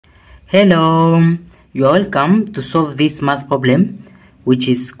Hello, you are welcome to solve this math problem, which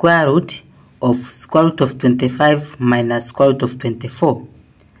is square root of 25 minus square root of 24.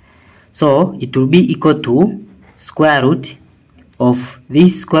 So it will be equal to square root of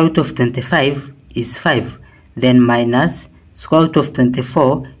this square root of 25 is 5, then minus square root of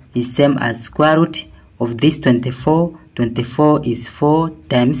 24 is same as square root of this 24. 24 is 4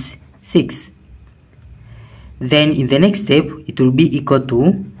 times 6. Then in the next step, it will be equal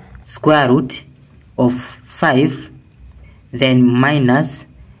to square root of 5, then minus,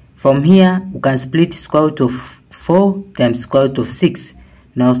 from here we can split square root of 4 times square root of 6.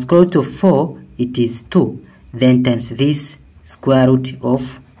 Now square root of 4, it is 2, then times this square root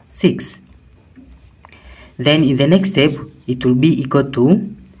of 6. Then in the next step, it will be equal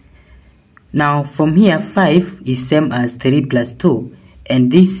to, now from here 5 is same as 3 plus 2,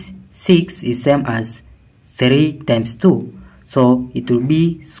 and this 6 is same as 3 times 2. So it will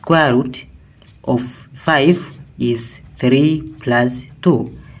be square root of 5 is 3 plus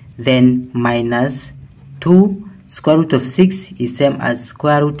 2, then minus 2 square root of 6 is same as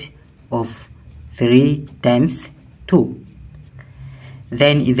square root of 3 times 2.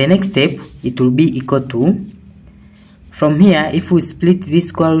 Then in the next step, it will be equal to, from here if we split this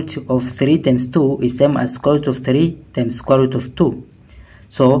square root of 3 times 2 is same as square root of 3 times square root of 2.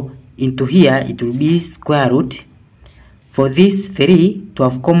 So into here it will be square root. For this 3 to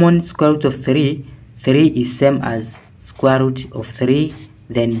have common square root of 3, 3 is same as square root of 3,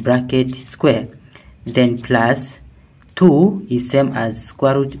 then bracket square, then plus 2 is same as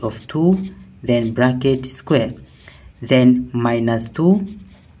square root of 2, then bracket square, then minus 2,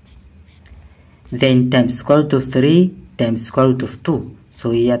 then times square root of 3 times square root of 2.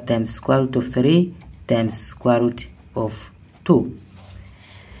 So here times square root of 3 times square root of 2.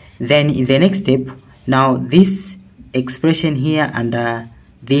 Then in the next step, now this expression here under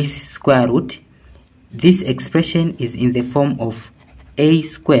this square root, this expression is in the form of a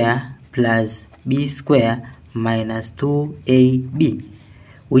square plus b square minus 2ab,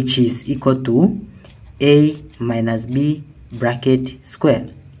 which is equal to a minus b bracket square.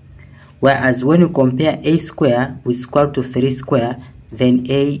 Whereas when you compare a square with square root of 3 square, then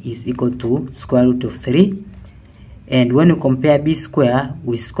a is equal to square root of 3. And when you compare b square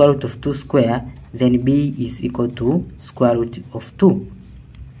with square root of 2 square, then b is equal to square root of 2.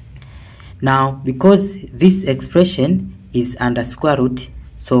 Now because this expression is under square root,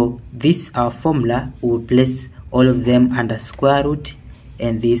 so this our formula will place all of them under square root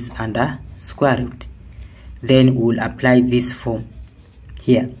and this under square root. Then we will apply this form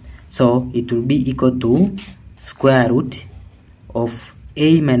here. So it will be equal to square root of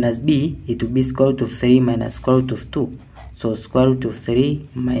a minus b, it will be square root of 3 minus square root of 2. So square root of 3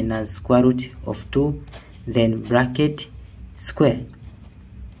 minus square root of 2, then bracket square.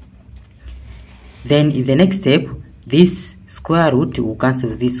 Then in the next step, this square root will cancel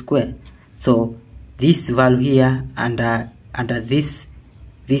this square. So this value here under this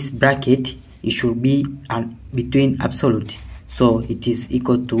bracket, it should be between absolute. So it is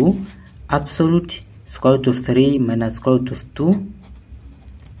equal to absolute square root of 3 minus square root of 2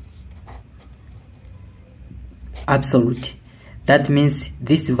 absolute. That means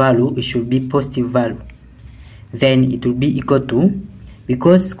this value, it should be positive value. Then it will be equal to,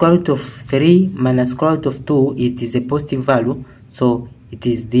 because square root of 3 minus square root of 2, it is a positive value, so it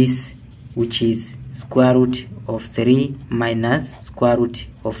is this, which is square root of 3 minus square root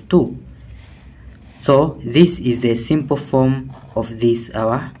of 2. So this is the simple form of this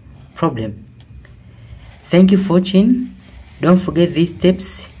our problem. Thank you for watching. Don't forget these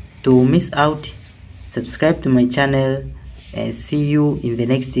steps to miss out. Subscribe to my channel and see you in the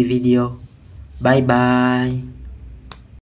next video. Bye bye.